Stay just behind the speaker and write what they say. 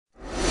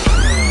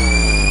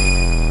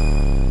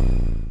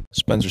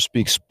Spencer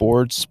Speaks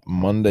Sports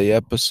Monday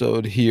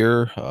episode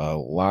here. A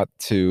lot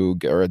to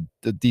get, or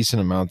a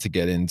decent amount to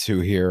get into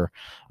here.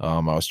 I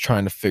was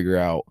trying to figure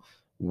out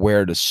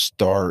where to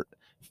start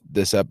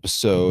this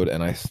episode,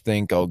 and I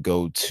think I'll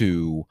go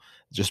to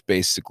just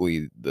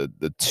basically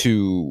the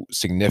two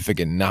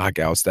significant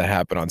knockouts that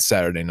happened on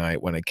Saturday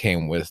night when it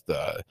came with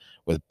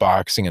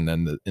boxing and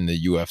then in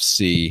the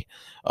UFC.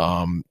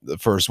 The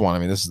first one, I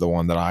mean, this is the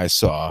one that I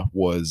saw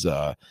was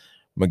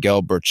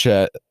Miguel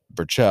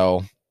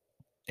Burchell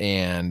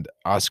and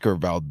Oscar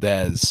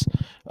Valdez.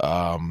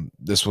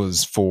 This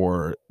was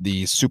for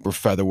the super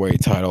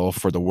featherweight title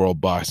for the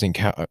World Boxing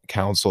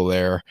Council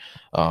there.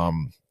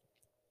 The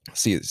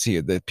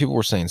people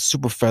were saying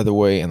super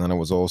featherweight, and then it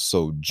was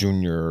also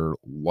junior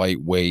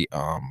lightweight.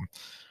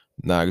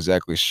 Not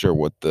exactly sure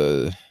what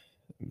is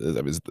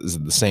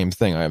it the same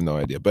thing? I have no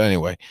idea. But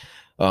anyway,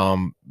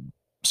 um,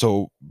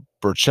 so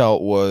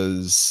Burchell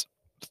was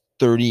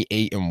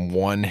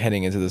 38-1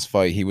 heading into this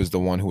fight. He was the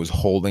one who was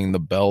holding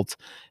the belt.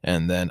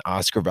 And then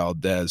Oscar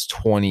Valdez,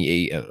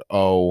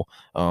 28-0,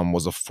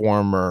 was a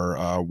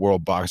former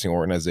World Boxing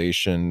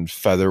Organization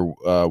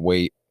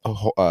featherweight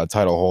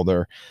title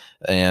holder.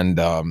 And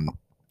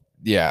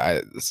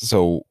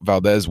so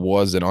Valdez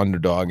was an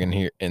underdog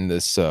in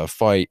this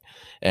fight.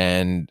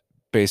 And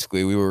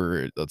basically we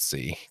were,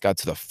 got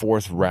to the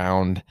fourth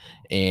round,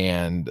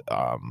 and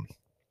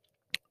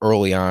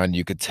early on,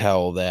 you could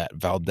tell that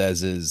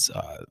Valdez's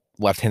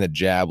left-handed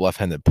jab,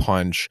 left-handed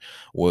punch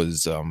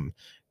was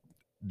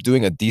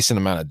doing a decent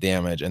amount of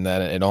damage, and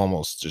that it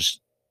almost just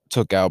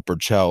took out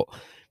Burchell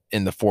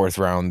in the fourth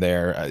round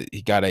there.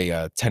 He got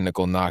a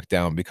technical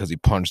knockdown because he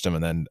punched him,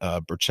 and then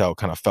Burchell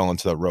kind of fell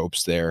into the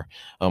ropes there,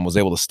 was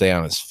able to stay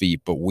on his feet,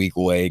 but weak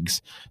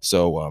legs.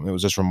 So it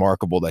was just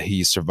remarkable that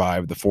he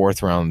survived the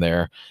fourth round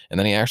there. And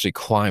then he actually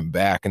climbed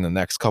back in the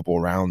next couple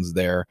rounds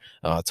there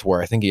to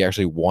where I think he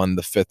actually won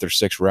the fifth or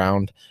sixth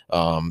round,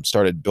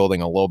 started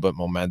building a little bit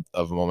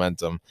of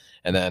momentum.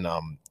 And then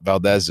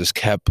Valdez just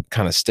kept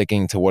kind of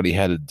sticking to what he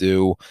had to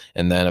do.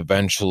 And then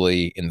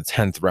eventually in the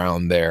 10th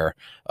round there,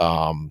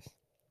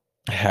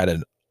 had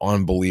an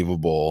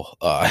unbelievable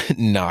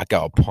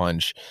knockout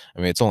punch. I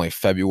mean, it's only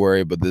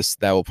February, but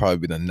that will probably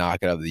be the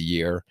knockout of the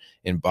year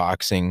in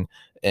boxing.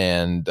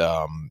 And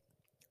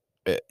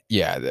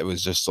it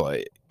was just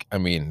like, I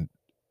mean,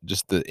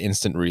 just the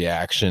instant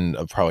reaction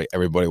of probably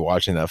everybody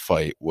watching that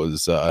fight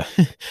was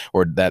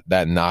or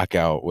that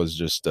knockout was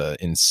just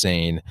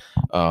insane.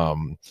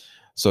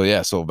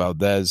 So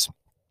Valdez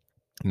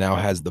now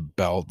has the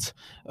belt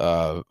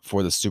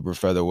for the super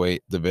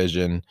featherweight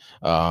division.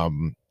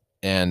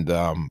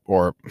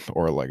 Or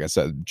like I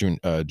said,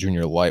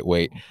 junior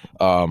lightweight.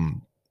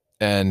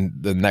 And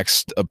the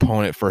next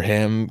opponent for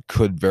him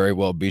could very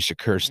well be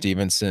Shakur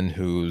Stevenson,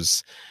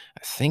 who's,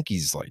 I think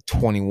he's like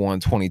 21,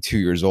 22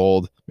 years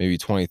old, maybe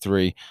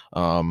 23.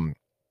 And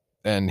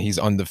he's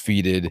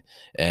undefeated,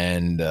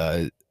 and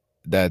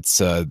that's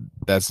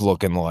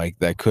looking like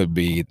that could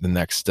be the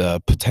next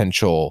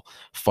potential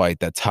fight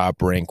that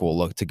Top Rank will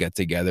look to get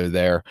together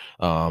there.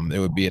 It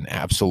would be an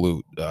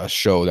absolute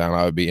showdown.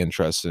 I would be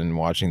interested in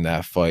watching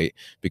that fight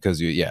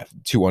because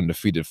two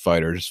undefeated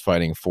fighters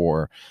fighting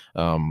for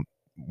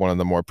one of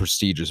the more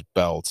prestigious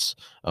belts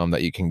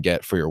that you can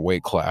get for your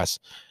weight class.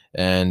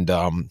 And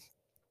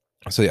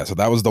so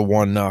that was the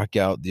one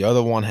knockout. The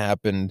other one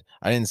happened.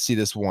 I didn't see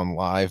this one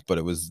live, but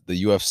it was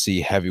the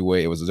UFC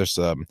heavyweight. It was just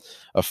a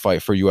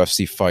fight for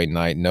UFC Fight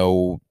Night.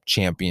 No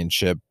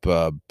championship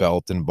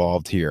belt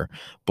involved here,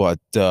 but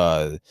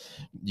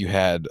you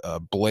had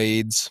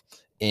Blades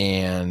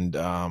and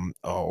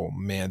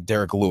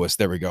Derek Lewis.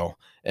 There we go.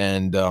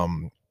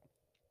 And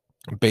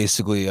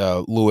basically,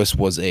 Lewis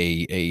was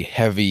a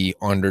heavy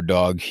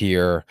underdog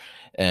here,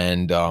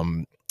 and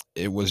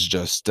it was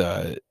just.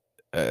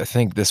 I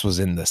think this was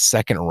in the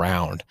second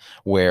round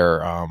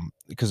where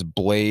because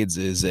Blades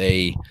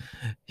he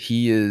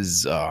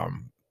is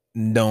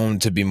known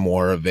to be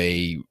more of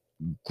a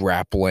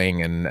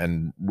grappling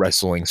and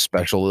wrestling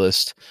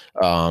specialist,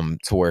 to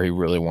where he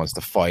really wants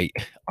to fight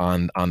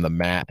on the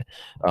mat.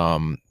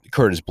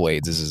 Curtis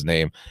Blades is his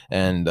name,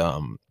 and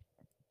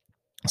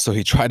so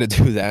he tried to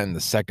do that in the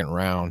second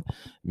round.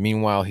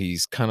 Meanwhile,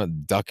 he's kind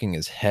of ducking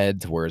his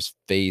head to where his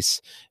face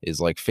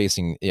is like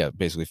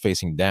basically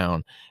facing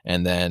down.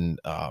 And then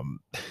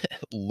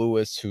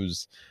Lewis,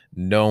 who's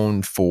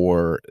known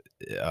for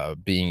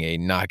being a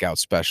knockout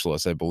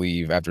specialist, I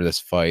believe after this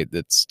fight,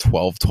 that's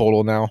 12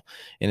 total now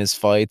in his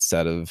fights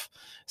out of,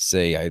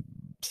 say, I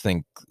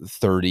think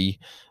 30.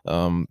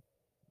 And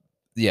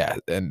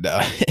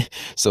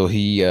so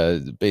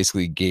he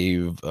basically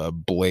gave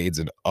Blades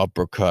an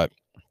uppercut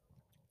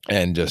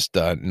and just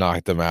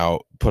knocked him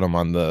out, put him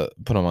on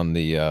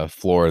the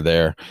floor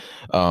there.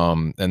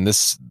 And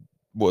this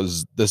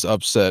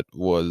upset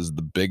was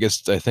the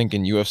biggest, I think,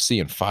 in UFC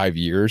in 5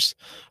 years,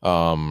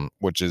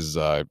 which is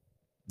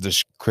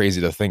just crazy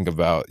to think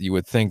about. You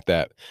would think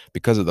that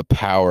because of the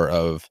power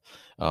of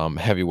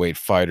heavyweight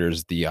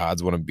fighters, the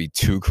odds wouldn't be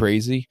too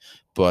crazy,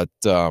 but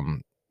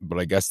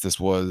I guess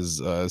this was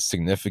a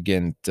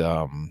significant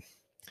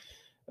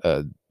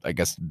uh, I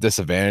guess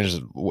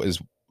disadvantage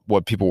is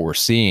what people were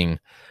seeing,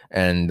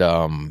 and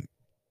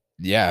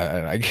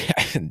yeah,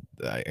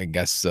 I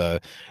guess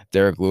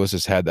Derek Lewis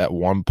just had that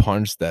one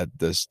punch that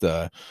this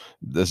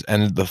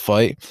ended the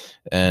fight,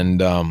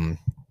 and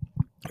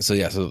so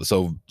yeah,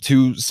 so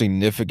two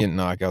significant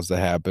knockouts that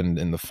happened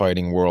in the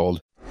fighting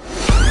world.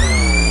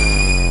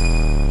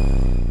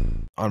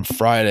 On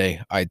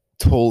Friday, I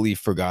totally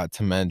forgot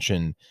to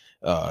mention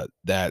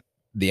that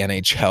the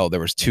NHL, there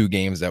was two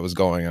games that was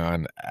going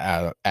on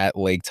at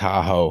Lake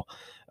Tahoe.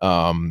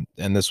 And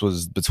this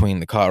was between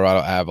the Colorado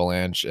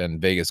Avalanche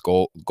and Vegas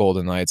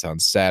Golden Knights on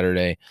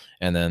Saturday,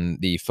 and then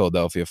the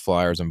Philadelphia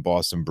Flyers and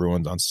Boston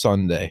Bruins on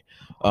Sunday.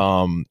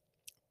 The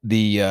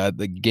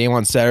game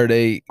on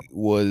Saturday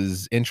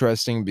was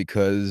interesting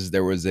because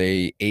there was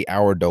a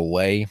 8-hour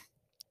delay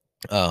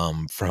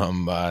from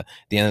the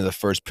end of the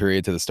first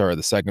period to the start of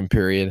the second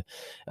period.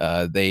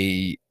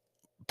 They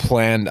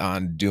planned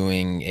on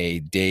doing a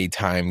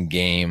daytime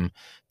game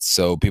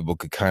so people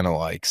could kind of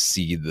like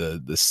see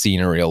the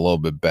scenery a little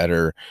bit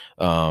better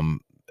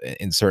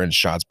in certain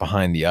shots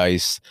behind the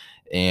ice.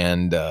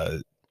 And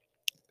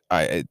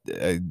I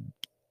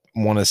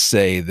want to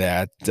say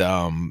that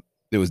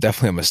it was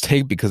definitely a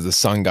mistake because the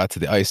sun got to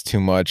the ice too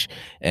much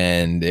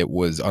and it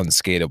was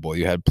unskateable.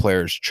 You had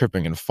players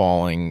tripping and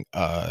falling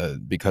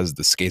because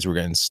the skates were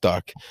getting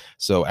stuck.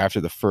 So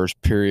after the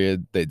first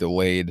period, they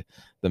delayed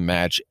the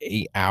match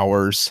 8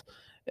 hours,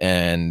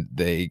 and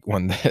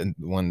when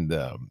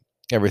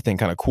everything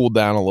kind of cooled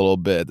down a little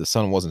bit, the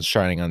sun wasn't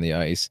shining on the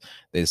ice.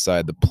 They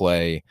decided to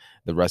play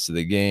the rest of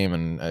the game,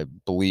 and I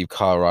believe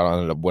Colorado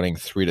ended up winning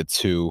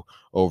 3-2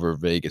 over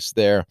Vegas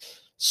there.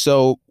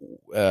 So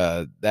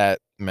that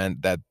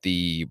meant that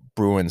the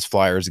Bruins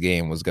Flyers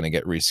game was going to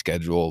get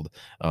rescheduled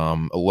a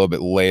little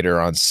bit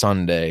later on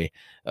Sunday,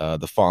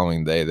 the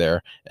following day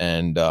there,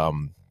 and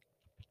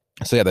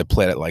so yeah, they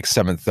played at like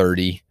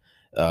 7:30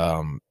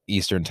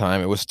 Eastern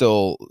time. It was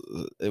still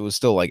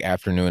like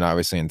afternoon,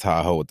 obviously in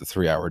Tahoe with the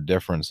 3-hour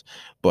difference,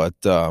 but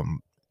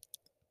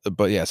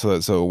yeah, so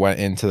it went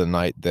into the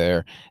night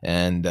there,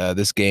 and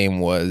this game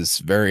was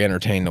very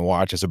entertaining to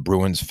watch as a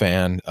Bruins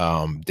fan.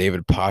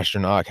 David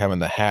Pastrnak having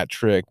the hat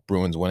trick,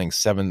 Bruins winning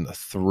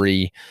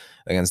 7-3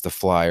 against the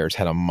Flyers,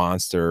 had a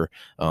monster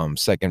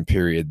second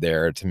period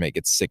there to make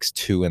it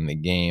 6-2 in the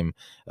game.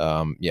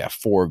 Yeah,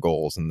 4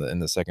 goals in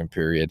the second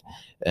period,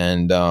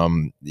 and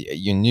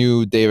you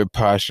knew David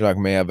Pastrnak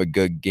may have a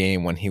good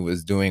game when he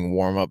was doing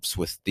warm-ups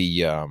with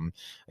the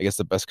I guess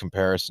the best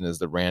comparison is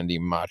the Randy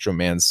Macho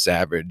Man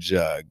Savage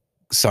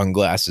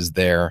sunglasses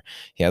there.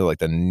 He had like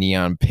the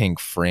neon pink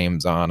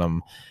frames on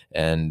him,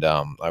 and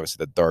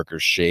obviously the darker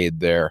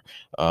shade there.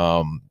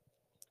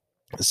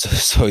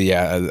 So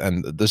yeah,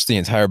 and just the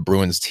entire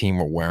Bruins team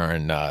were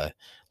wearing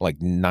like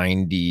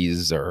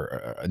 90s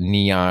or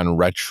neon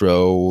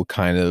retro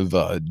kind of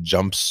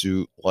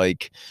jumpsuit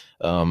like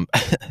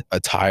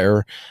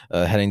attire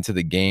heading to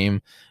the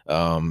game.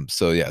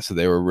 So yeah, so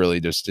they were really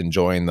just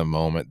enjoying the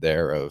moment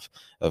there of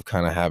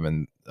kind of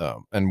having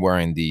and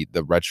wearing the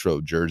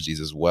retro jerseys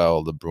as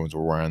well. The Bruins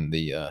were wearing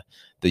the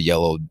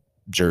yellow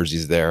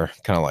jerseys there,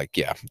 kind of like,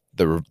 yeah,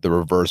 the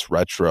reverse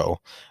retro.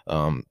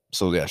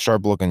 So yeah,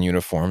 sharp looking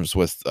uniforms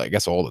with, I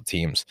guess, all the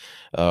teams.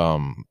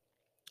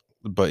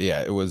 But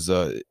yeah, it was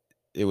a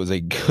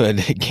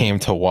good game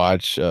to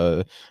watch,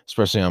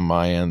 especially on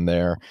my end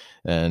there.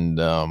 And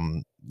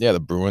yeah, the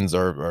Bruins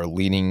are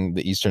leading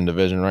the Eastern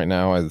Division right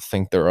now. I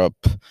think they're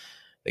up.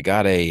 They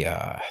got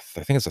I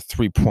think it's a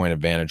 3-point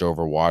advantage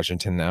over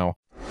Washington now.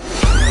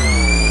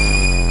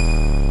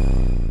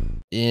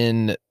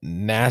 In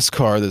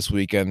NASCAR this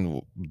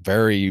weekend,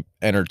 very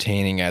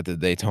entertaining at the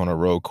Daytona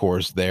Road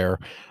Course there.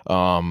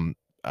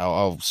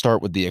 I'll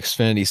start with the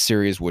Xfinity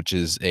Series, which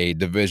is a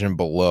division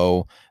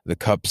below the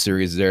Cup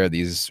Series there.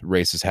 These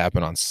races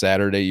happen on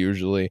Saturday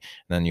usually,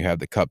 and then you have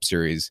the Cup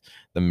Series,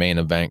 the main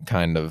event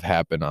kind of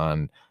happen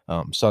on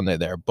Sunday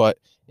there. But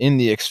in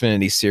the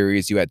Xfinity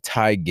Series, you had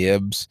Ty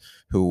Gibbs,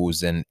 who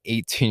was an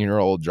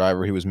 18-year-old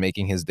driver. He was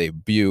making his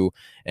debut,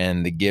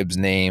 and the Gibbs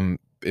name,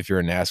 if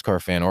you're a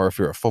NASCAR fan or if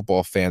you're a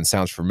football fan,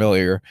 sounds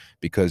familiar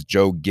because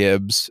Joe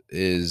Gibbs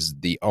is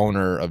the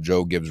owner of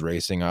Joe Gibbs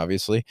Racing,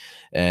 obviously,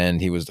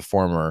 and he was the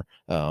former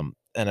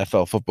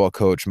NFL football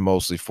coach,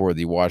 mostly for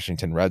the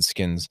Washington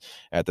Redskins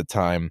at the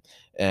time.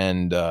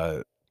 And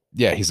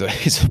yeah, he's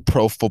a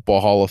Pro Football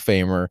Hall of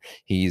Famer.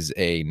 He's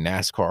a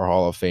NASCAR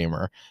Hall of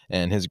Famer,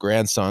 and his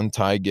grandson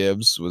Ty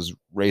Gibbs was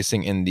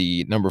racing in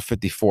the number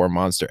 54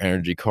 Monster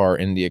Energy car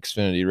in the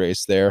Xfinity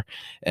race there.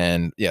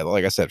 And yeah,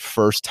 like I said,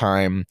 first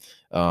time,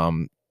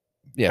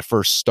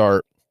 first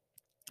start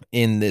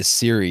in this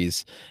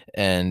series,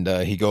 and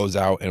he goes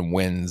out and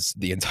wins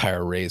the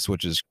entire race,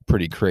 which is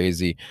pretty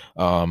crazy.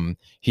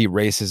 He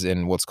races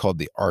in what's called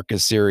the ARCA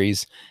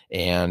series,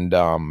 and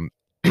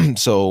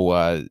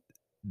so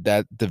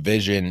that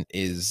division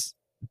is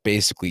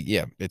basically,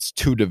 yeah, it's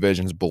 2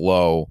 divisions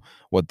below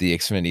what the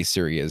Xfinity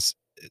series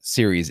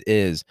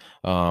is.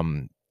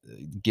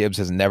 Gibbs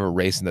has never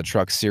raced in the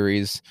Truck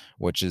Series,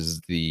 which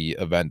is the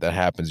event that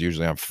happens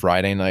usually on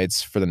Friday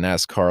nights for the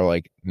NASCAR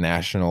like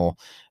national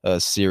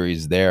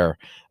series there.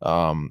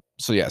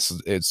 So yes,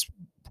 it's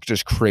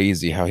just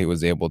crazy how he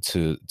was able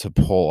to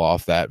pull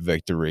off that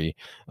victory.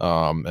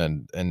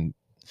 And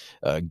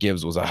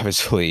Gibbs was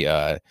obviously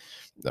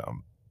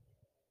um,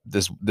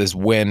 this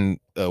win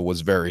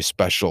was very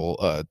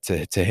special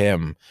to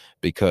him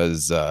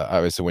because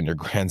obviously when your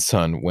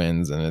grandson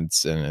wins and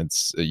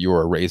it's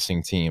your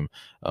racing team,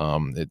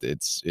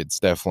 it's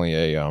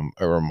definitely a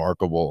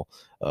remarkable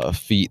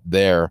feat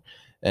there.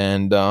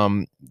 And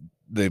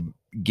the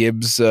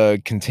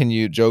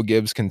Joe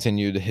Gibbs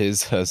continued his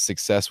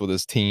success with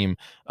his team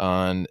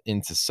on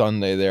into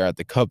Sunday there at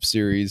the Cup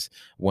Series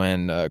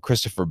when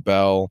Christopher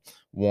Bell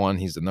won.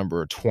 He's the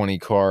number 20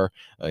 car.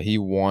 He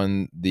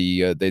won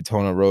the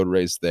Daytona Road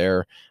Race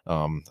there.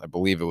 I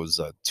believe it was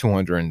a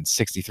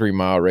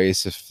 263-mile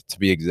race, if to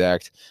be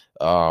exact.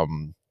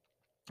 And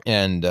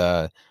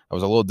I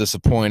was a little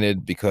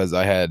disappointed because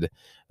I had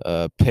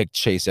picked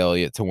Chase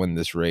Elliott to win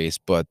this race,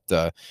 but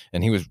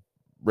and he was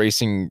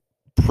racing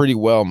pretty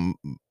well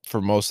for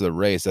most of the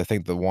race. I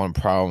think the one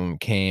problem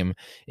came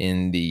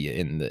in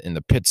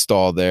the pit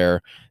stall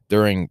there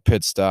during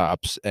pit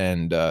stops,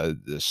 and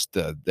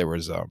there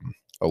was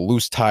a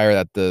loose tire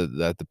that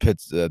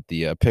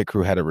the pit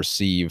crew had to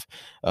receive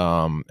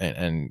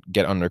and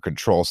get under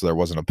control, so there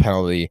wasn't a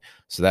penalty.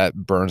 So that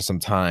burned some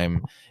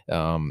time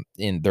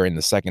in during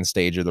the second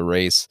stage of the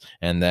race.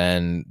 And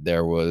then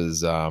there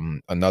was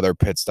another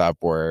pit stop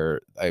where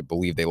I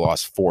believe they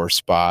lost 4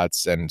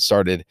 spots and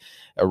started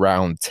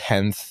around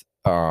 10th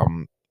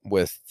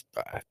with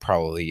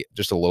probably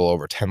just a little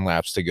over 10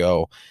 laps to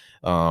go.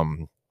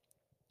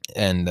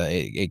 And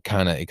it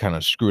kind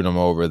of screwed him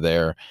over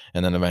there.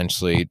 And then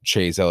eventually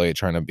Chase Elliott,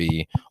 trying to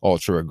be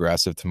ultra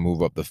aggressive to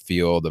move up the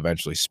field,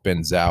 eventually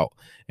spins out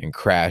and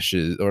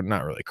crashes, or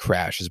not really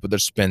crashes, but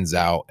just spins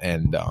out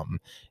and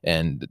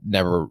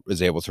never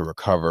is able to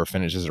recover.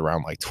 Finishes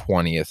around like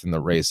 20th in the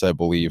race, I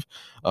believe.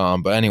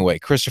 But anyway,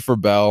 Christopher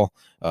Bell,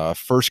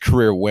 first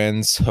career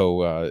win.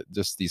 So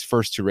just these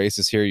first 2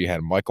 races here, you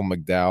had Michael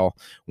McDowell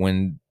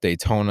win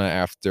Daytona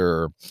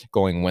after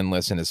going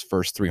winless in his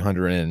first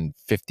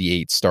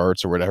 358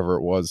 starts or whatever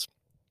it was.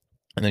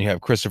 And then you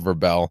have Christopher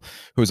Bell,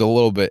 who's a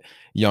little bit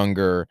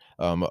younger,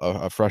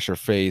 a fresher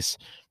face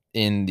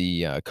in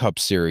the Cup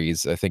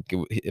Series. I think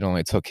it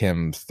only took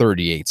him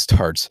 38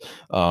 starts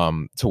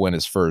to win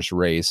his first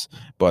race.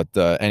 But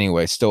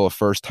anyway, still a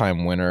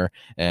first-time winner.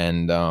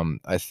 And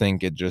I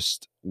think it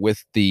just,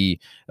 with the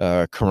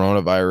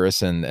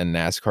coronavirus and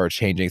NASCAR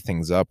changing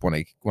things up when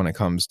it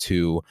comes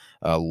to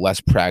less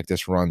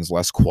practice runs,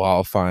 less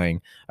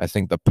qualifying, I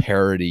think the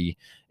parity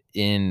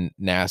in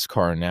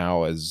NASCAR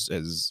now is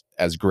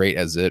as great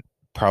as it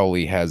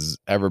probably has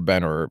ever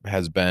been or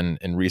has been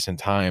in recent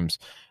times,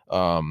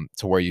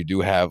 to where you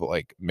do have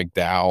like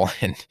McDowell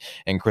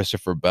and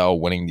Christopher Bell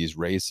winning these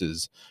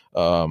races.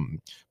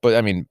 But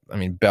I mean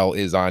Bell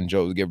is on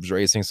Joe Gibbs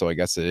Racing, so I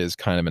guess it is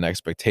kind of an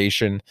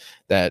expectation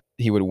that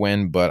he would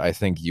win, but I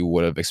think you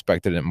would have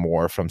expected it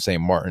more from, say,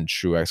 Martin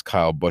Truex,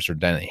 Kyle Busch, or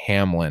Denny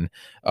Hamlin,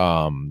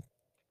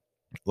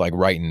 like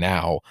right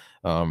now,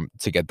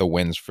 to get the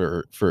wins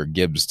for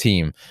Gibbs'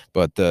 team.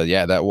 But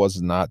yeah, that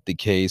was not the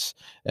case.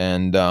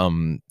 And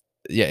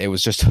yeah, it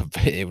was just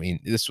I mean,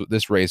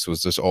 this race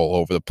was just all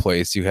over the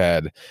place. You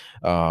had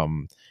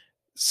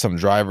some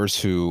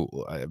drivers who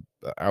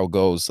I'll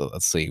go. So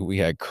let's see. We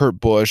had Kurt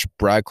Busch,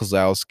 Brad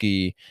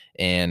Keselowski,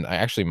 and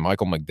actually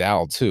Michael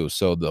McDowell too.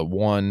 So the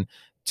 1,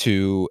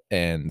 2,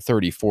 and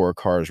 34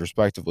 cars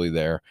respectively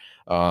there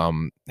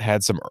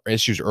had some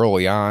issues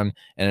early on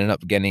and ended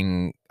up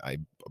getting, I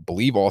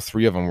believe all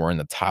 3 of them were in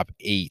the top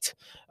 8.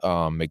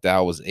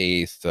 McDowell was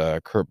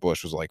 8th. Kurt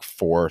Busch was like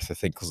 4th. I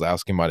think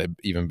Keselowski might have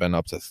even been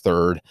up to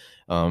 3rd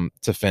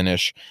to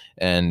finish.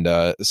 And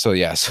so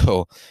yeah,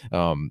 so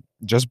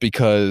just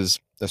because,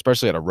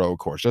 especially at a road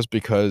course, just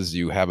because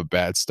you have a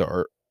bad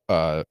start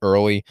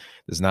early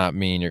does not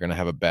mean you're going to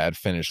have a bad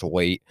finish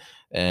late.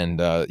 And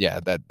yeah,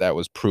 that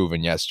was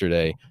proven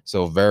yesterday.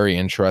 So very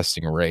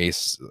interesting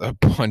race, a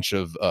bunch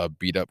of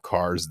beat up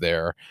cars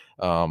there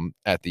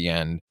at the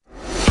end.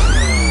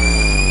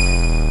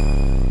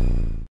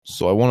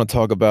 So I want to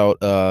talk about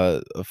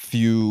a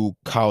few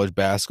college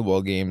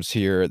basketball games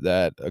here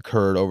that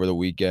occurred over the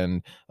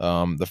weekend.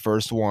 The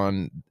first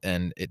one,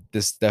 and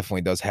this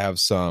definitely does have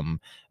some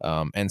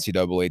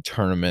NCAA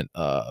tournament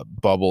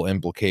bubble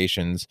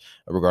implications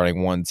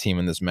regarding one team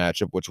in this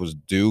matchup, which was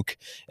Duke,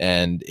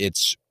 and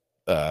it's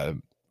uh,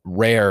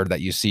 rare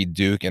that you see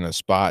Duke in a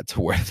spot to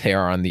where they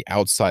are on the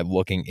outside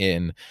looking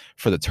in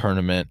for the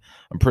tournament.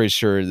 I'm pretty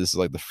sure this is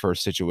like the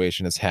first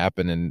situation that's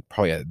happened in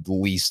probably at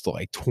least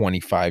like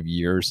 25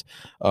 years.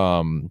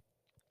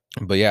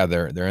 But yeah,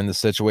 they're in the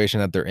situation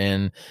that they're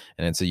in,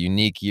 and it's a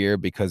unique year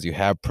because you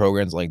have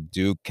programs like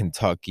Duke,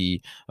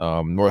 Kentucky,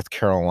 North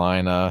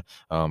Carolina,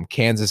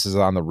 Kansas is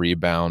on the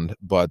rebound,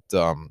 but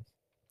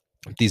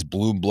these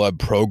blue blood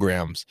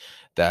programs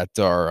that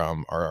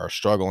are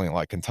struggling.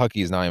 Like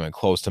Kentucky is not even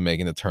close to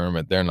making the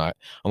tournament. They're not,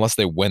 unless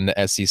they win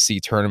the SEC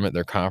tournament,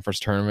 their conference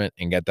tournament,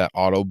 and get that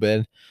auto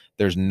bid.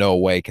 There's no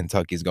way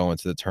Kentucky's going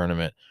to the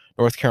tournament.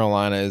 North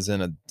Carolina is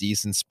in a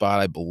decent spot.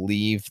 I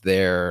believe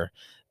they're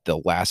the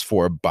last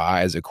four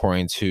buys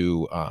according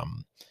to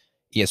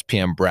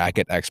ESPN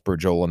bracket expert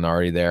Joe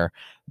Lunardi there.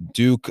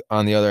 Duke,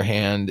 on the other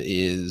hand,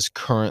 is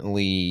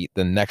currently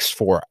the next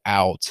four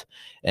out.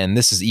 And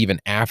this is even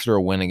after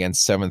a win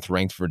against seventh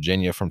ranked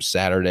Virginia from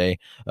Saturday.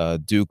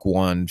 Duke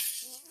won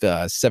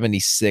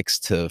 76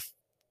 to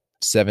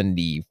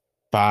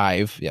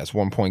 75. Yes,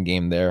 1 point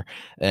game there.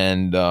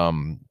 And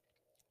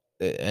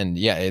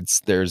yeah,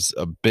 there's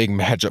a big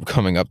matchup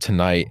coming up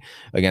tonight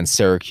against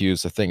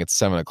Syracuse. I think it's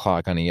 7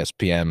 o'clock on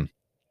ESPN.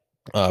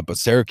 But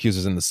Syracuse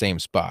is in the same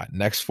spot.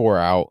 Next four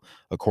out,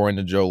 according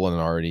to Joe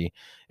Lunardi.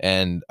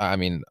 And I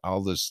mean,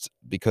 I'll just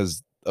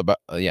because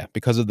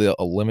because of the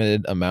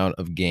limited amount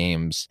of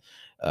games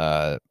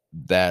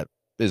that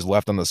is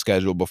left on the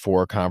schedule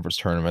before conference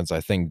tournaments, I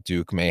think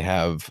Duke may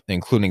have,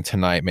 including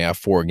tonight, may have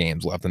 4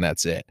 games left, and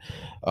that's it.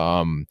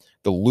 The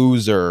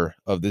loser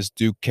of this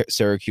Duke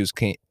Syracuse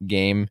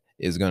game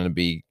is going to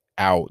be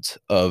out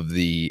of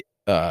the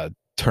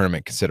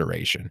tournament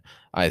consideration.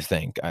 I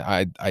think.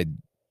 I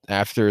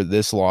after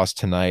this loss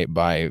tonight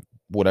by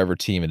whatever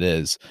team it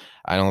is,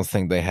 I don't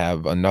think they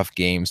have enough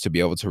games to be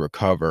able to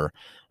recover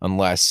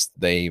unless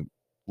they,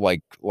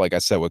 like I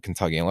said with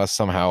Kentucky, unless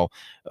somehow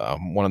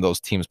one of those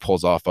teams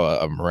pulls off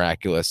a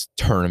miraculous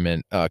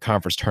tournament,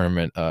 conference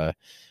tournament,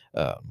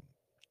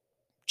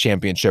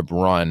 championship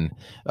run,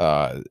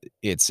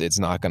 it's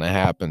not going to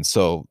happen.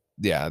 So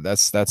yeah,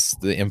 that's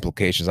the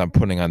implications I'm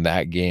putting on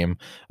that game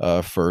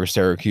for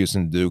Syracuse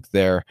and Duke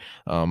there.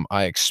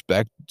 I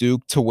expect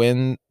Duke to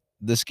win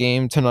this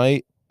game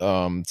tonight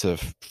to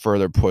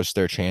further push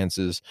their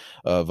chances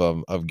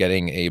of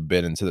getting a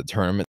bid into the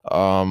tournament.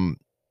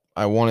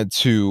 I wanted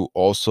to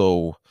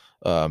also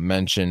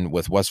mention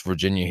with West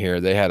Virginia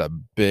here, they had a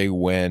big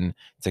win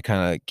to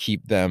kind of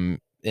keep them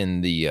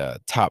in the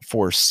top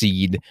 4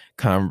 seed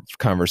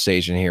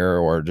conversation here,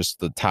 or just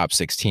the top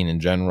 16 in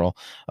general.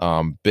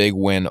 Big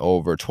win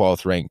over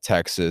 12th ranked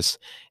Texas,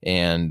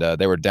 and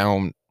they were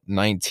down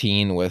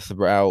 19 with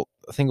about,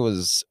 I think it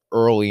was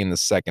early in the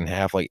second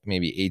half, like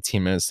maybe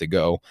 18 minutes to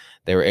go.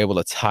 They were able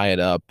to tie it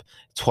up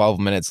 12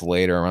 minutes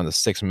later around the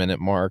 6-minute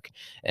mark.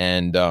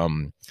 And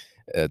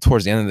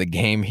towards the end of the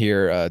game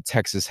here,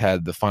 Texas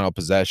had the final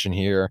possession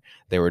here.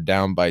 They were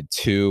down by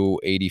 2,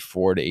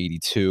 84 to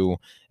 82.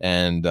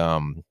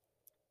 And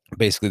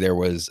basically there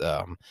was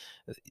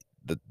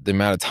the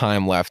amount of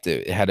time left,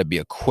 it had to be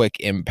a quick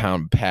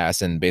impound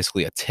pass and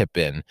basically a tip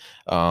in.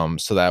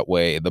 So that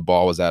way the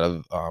ball was out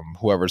of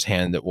whoever's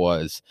hand it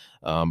was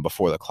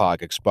before the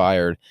clock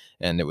expired.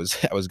 And I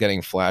was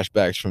getting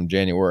flashbacks from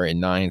January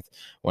 9th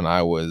when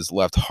I was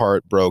left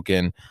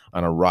heartbroken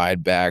on a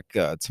ride back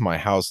to my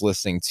house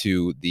listening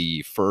to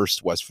the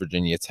first West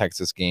Virginia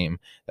Texas game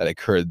that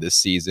occurred this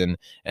season.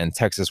 And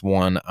Texas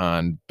won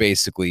on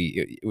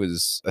basically, it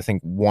was, I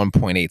think,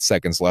 1.8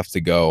 seconds left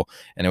to go.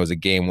 And it was a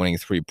game winning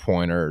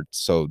 3-pointer.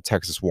 So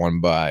Texas won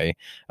by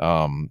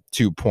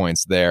 2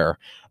 points there.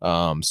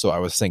 So I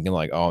was thinking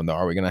like, oh no,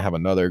 are we going to have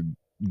another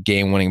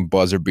game-winning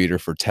buzzer beater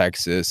for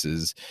Texas?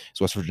 Is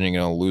West Virginia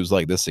going to lose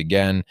like this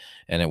again?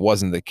 And it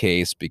wasn't the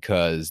case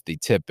because the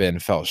tip in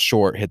fell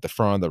short, hit the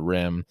front of the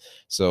rim.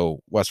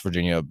 So West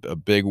Virginia, a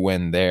big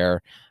win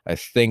there. I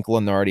think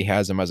Lunardi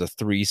has them as a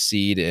 3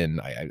 seed,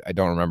 and I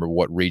don't remember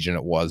what region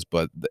it was,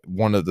 but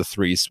one of the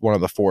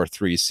 4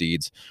 3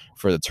 seeds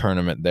for the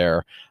tournament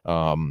there.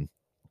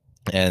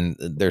 And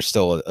there's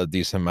still a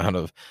decent amount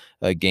of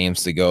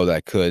games to go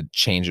that could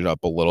change it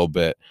up a little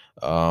bit.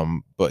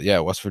 But yeah,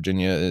 West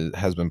Virginia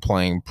has been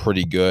playing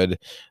pretty good.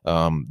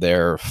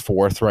 They're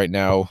 4th right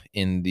now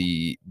in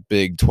the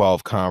Big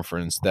 12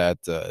 conference that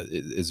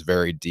is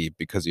very deep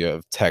because you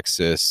have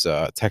Texas,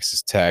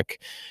 Texas Tech,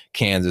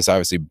 Kansas,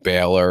 obviously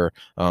Baylor,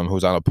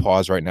 who's on a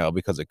pause right now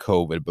because of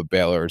COVID, but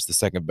Baylor is the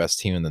 2nd best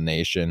team in the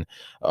nation.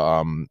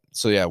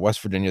 So yeah,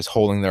 West Virginia is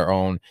holding their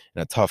own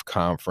in a tough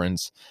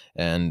conference,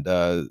 and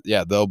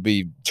yeah, they'll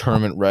be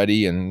tournament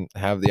ready and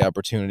have the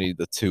opportunity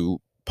to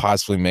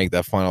possibly make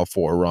that Final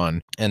Four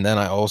run. And then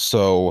I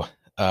also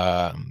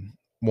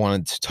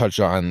wanted to touch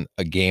on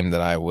a game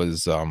that I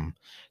was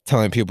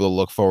telling people to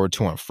look forward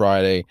to on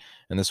Friday,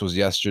 and this was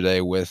yesterday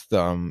with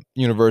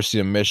University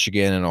of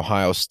Michigan and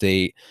Ohio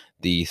State.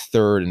 The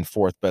 3rd and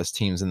 4th best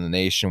teams in the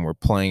nation were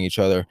playing each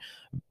other.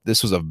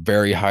 This was a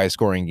very high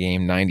scoring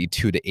game,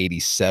 92 to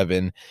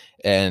 87.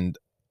 And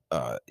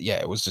yeah,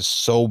 it was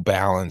just so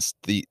balanced.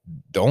 The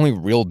only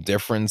real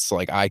difference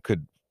like I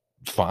could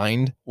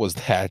find was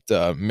that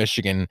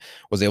Michigan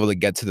was able to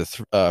get to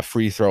the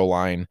free throw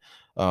line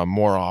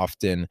more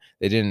often.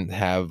 They didn't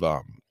have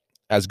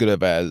as good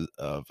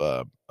of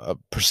a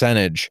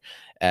percentage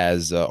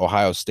as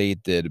Ohio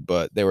State did,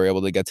 but they were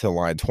able to get to the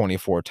line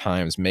 24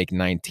 times, make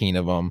 19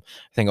 of them.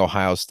 I think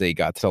Ohio State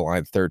got to the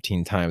line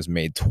 13 times,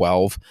 made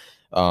 12.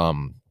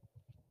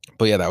 But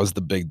But yeah, that was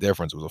the big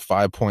difference. It was a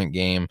 5-point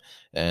game,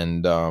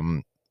 and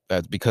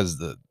that's because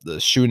the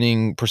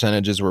shooting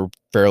percentages were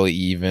fairly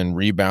even,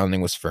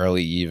 rebounding was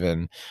fairly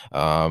even.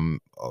 A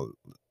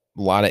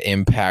lot of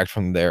impact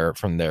from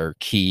their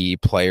key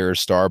players,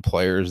 star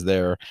players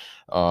there.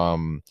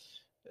 Um,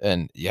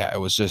 and yeah,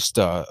 it was just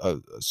a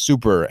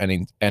super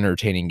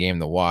entertaining game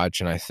to watch,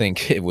 and I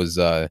think it was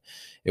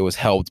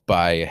helped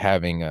by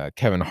having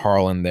Kevin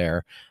Harlan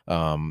there,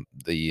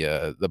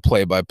 the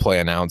play-by-play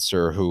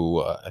announcer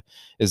who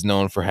is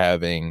known for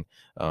having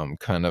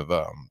kind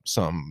of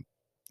some.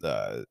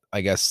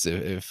 I guess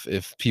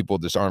if people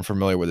just aren't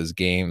familiar with his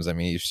games, I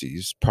mean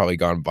he's probably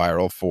gone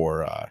viral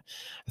for. I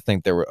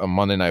think there were a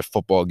Monday Night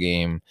Football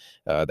game.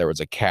 There was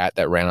a cat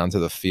that ran onto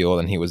the field,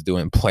 and he was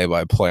doing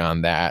play-by-play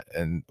on that,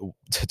 and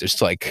to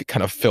just like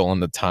kind of fill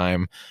in the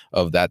time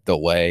of that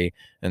delay,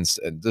 and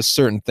just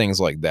certain things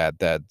like that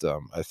that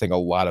I think a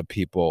lot of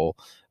people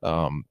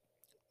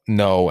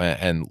know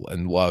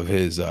and love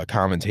his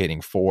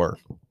commentating for.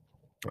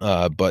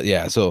 But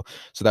yeah, so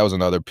that was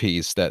another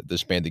piece that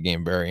just made the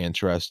game very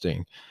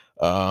interesting.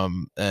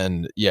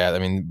 And yeah, I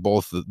mean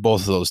both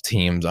of those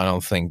teams, I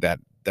don't think that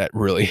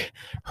really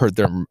hurt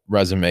their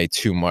resume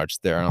too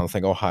much there. I don't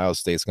think Ohio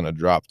State's going to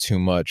drop too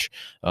much.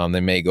 They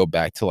may go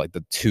back to like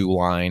the 2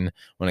 line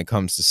when it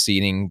comes to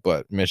seeding,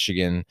 but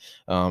Michigan,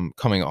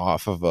 coming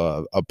off of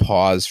a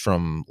pause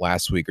from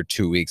last week or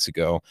 2 weeks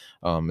ago,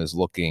 is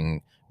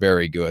looking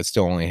very good.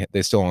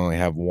 They still only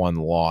have 1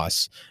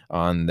 loss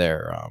on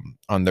their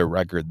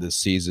record this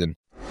season.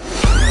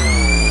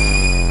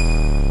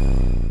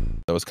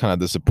 I was kind of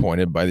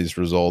disappointed by these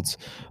results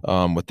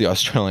with the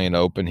Australian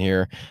Open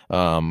here.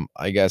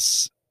 I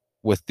guess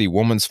with the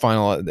women's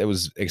final, it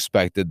was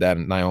expected that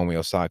Naomi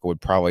Osaka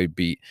would probably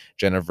beat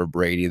Jennifer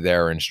Brady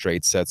there in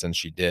straight sets, and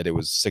she did. It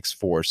was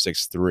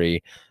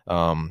 6-4,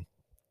 6-3.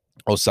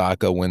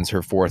 Osaka wins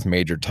her 4th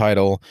major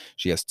title.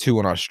 She has 2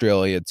 in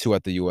Australia, 2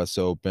 at the U.S.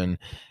 Open,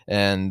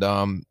 and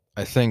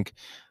I think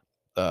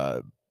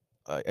I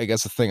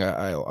guess the thing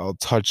I'll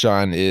touch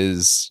on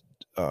is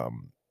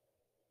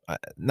not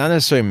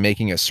necessarily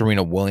making a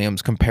Serena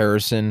Williams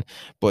comparison,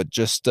 but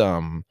just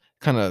kind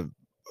of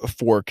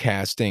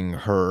forecasting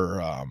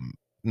her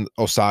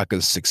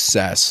Osaka's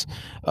success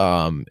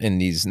in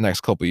these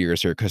next couple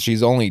years here, because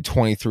she's only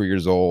 23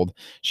 years old.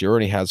 She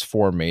already has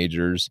 4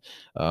 majors.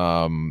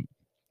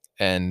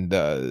 And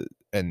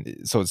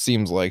so it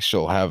seems like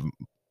she'll have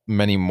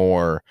many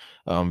more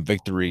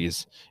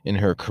victories in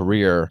her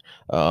career.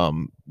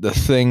 The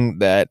thing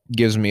that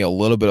gives me a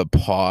little bit of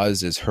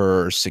pause is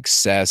her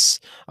success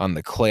on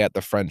the clay at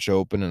the French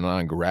Open and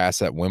on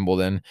grass at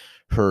Wimbledon.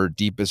 Her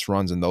deepest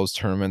runs in those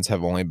tournaments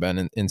have only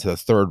been into the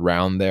 3rd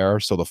round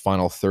there, so the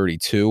final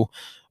 32.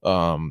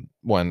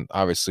 When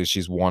obviously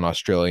she's won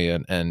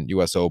Australian and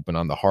U.S. Open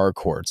on the hard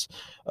courts.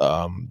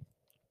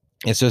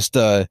 It's just,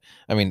 I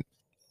mean,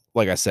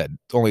 like I said,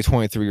 only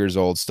 23 years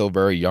old, still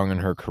very young in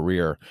her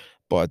career,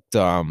 but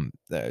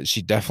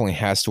she definitely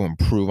has to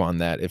improve on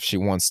that if she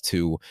wants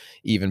to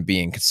even be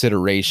in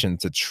consideration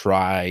to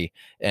try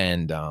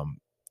and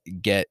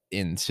get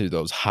into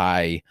those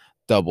high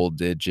double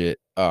digit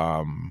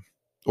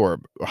or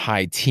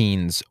high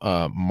teens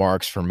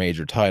marks for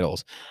major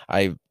titles.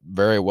 I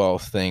very well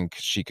think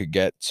she could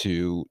get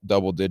to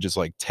double digits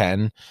like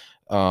 10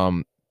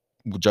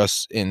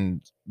 just in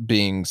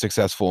being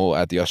successful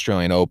at the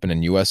Australian Open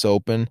and US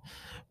Open.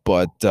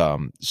 But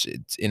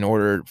in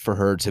order for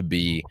her to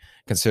be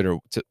considered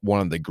one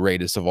of the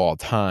greatest of all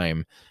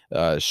time,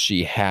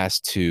 she has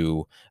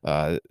to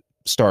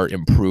start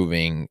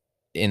improving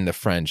in the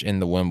French, in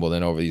the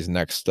Wimbledon over these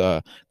next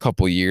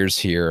couple years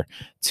here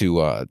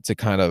to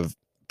kind of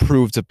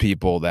prove to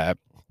people that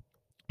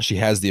she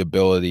has the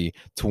ability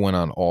to win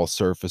on all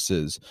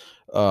surfaces.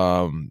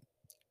 And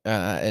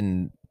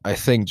I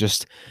think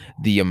just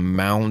the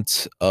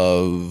amount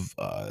of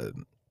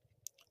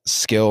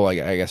skill, like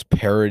I guess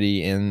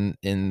parity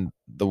in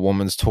the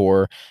women's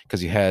tour,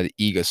 because you had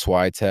Iga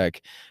Swiatek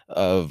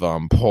of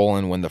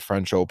Poland win the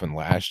French Open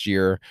last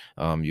year.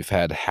 You've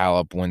had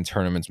Halep win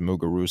tournaments,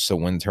 Muguruza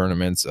win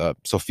tournaments.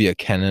 Sophia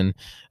Kenin,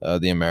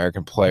 the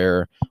American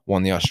player,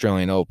 won the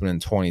Australian Open in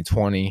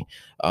 2020.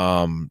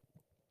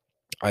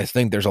 I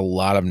think there's a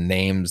lot of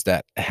names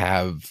that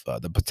have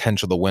the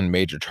potential to win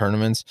major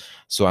tournaments.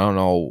 So I don't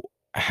know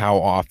how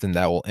often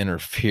that will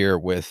interfere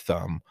with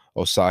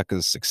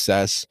Osaka's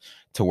success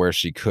to where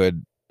she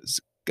could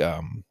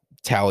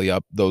tally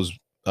up those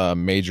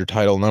major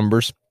title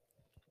numbers.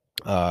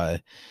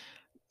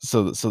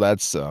 So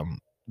that's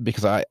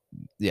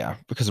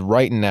because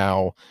right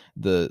now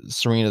the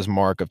Serena's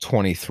mark of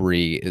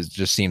 23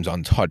 just seems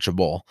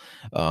untouchable,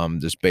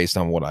 just based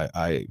on what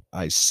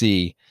I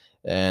see.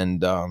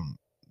 And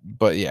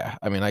but yeah,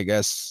 I mean, I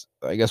guess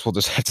we'll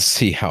just have to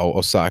see how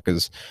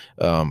Osaka's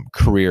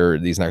career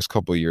these next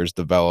couple of years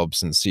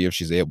develops and see if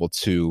she's able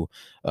to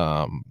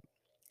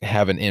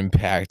have an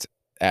impact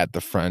at the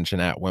French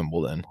and at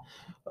Wimbledon.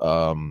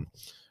 Um,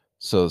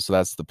 So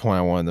that's the point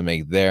I wanted to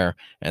make there.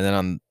 And then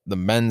on the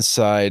men's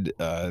side,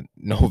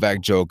 Novak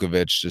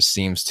Djokovic just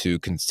seems to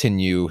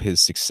continue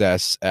his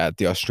success at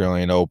the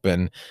Australian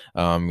Open.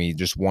 He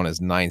just won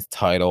his ninth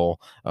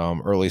title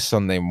early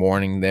Sunday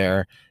morning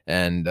there,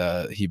 and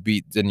he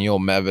beat Daniil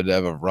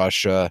Medvedev of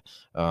Russia,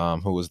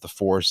 who was the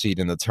 4 seed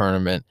in the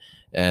tournament.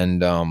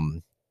 And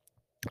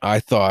I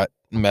thought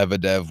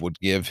Medvedev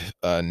would give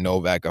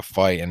Novak a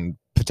fight and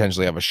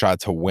potentially have a shot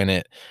to win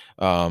it,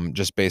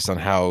 just based on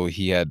how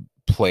he had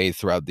played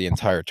throughout the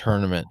entire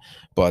tournament.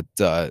 But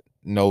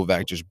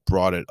Novak just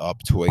brought it up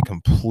to a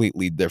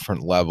completely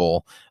different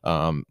level.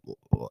 Um,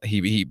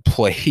 he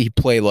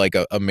played like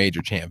a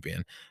major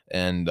champion,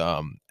 and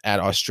at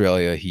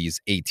Australia he's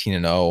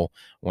 18-0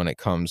 when it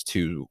comes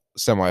to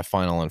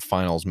semifinal and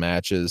finals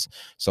matches.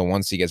 So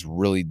once he gets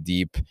really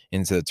deep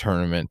into the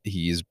tournament,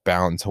 he's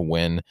bound to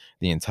win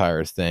the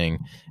entire thing.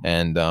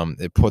 And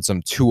it puts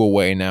him 2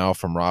 away now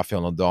from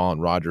Rafael Nadal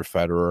and Roger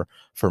Federer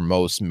for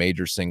most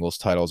major singles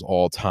titles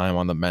all time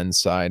on the men's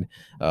side.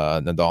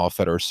 Nadal,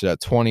 Federer sit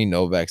at 20,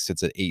 Novak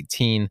sits at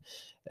 18.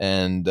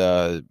 And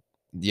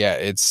yeah,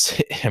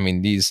 it's I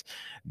mean these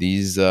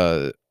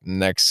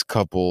next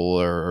couple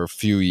or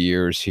few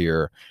years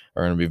here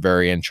are going to be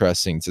very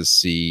interesting to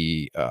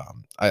see.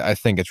 I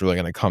think it's really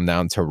going to come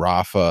down to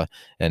Rafa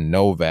and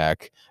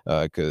Novak,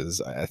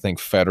 because I think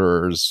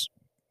Federer's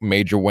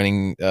major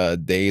winning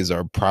days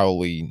are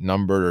probably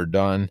numbered or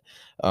done.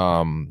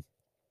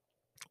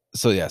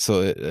 So yeah,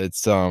 so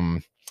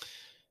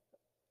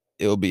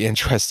it'll be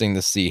interesting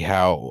to see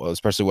how,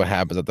 especially what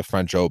happens at the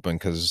French Open,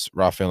 because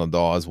Rafael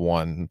Nadal has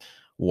won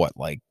what,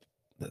 like,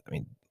 I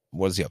mean,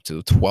 what is he up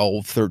to?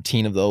 12,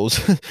 13 of those.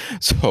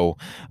 So,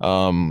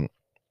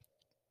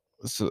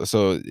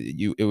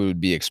 it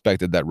would be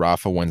expected that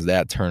Rafa wins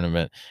that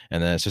tournament,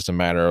 and then it's just a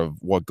matter of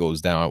what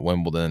goes down at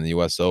Wimbledon and the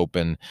U.S.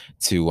 Open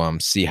to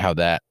see how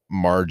that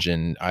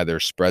margin either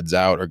spreads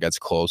out or gets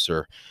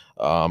closer.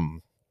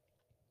 And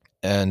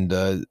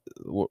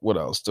what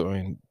else?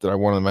 Did I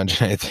want to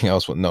mention anything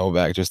else with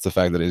Novak? Just the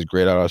fact that he's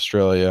great at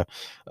Australia.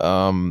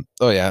 Oh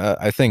yeah,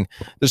 I think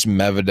this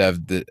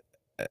Medvedev.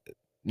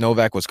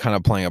 Novak was kind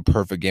of playing a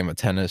perfect game of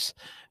tennis,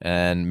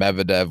 and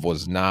Medvedev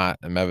was not.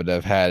 And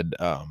Medvedev had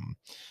uh,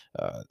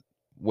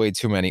 way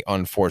too many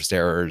unforced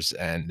errors,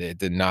 and it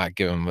did not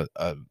give him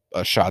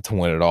a shot to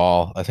win at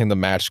all. I think the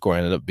match score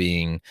ended up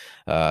being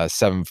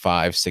 7-5,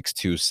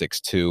 6-2,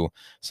 6-2.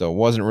 So it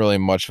wasn't really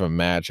much of a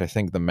match. I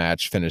think the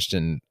match finished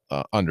in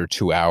under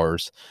 2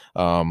 hours.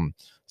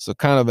 So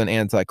kind of an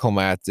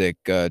anticlimactic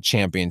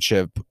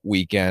championship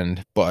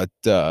weekend, but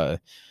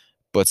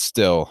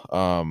still,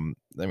 I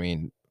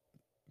mean,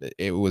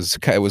 it was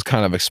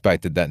kind of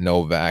expected that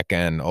Novak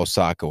and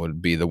Osaka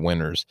would be the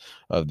winners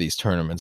of these tournaments.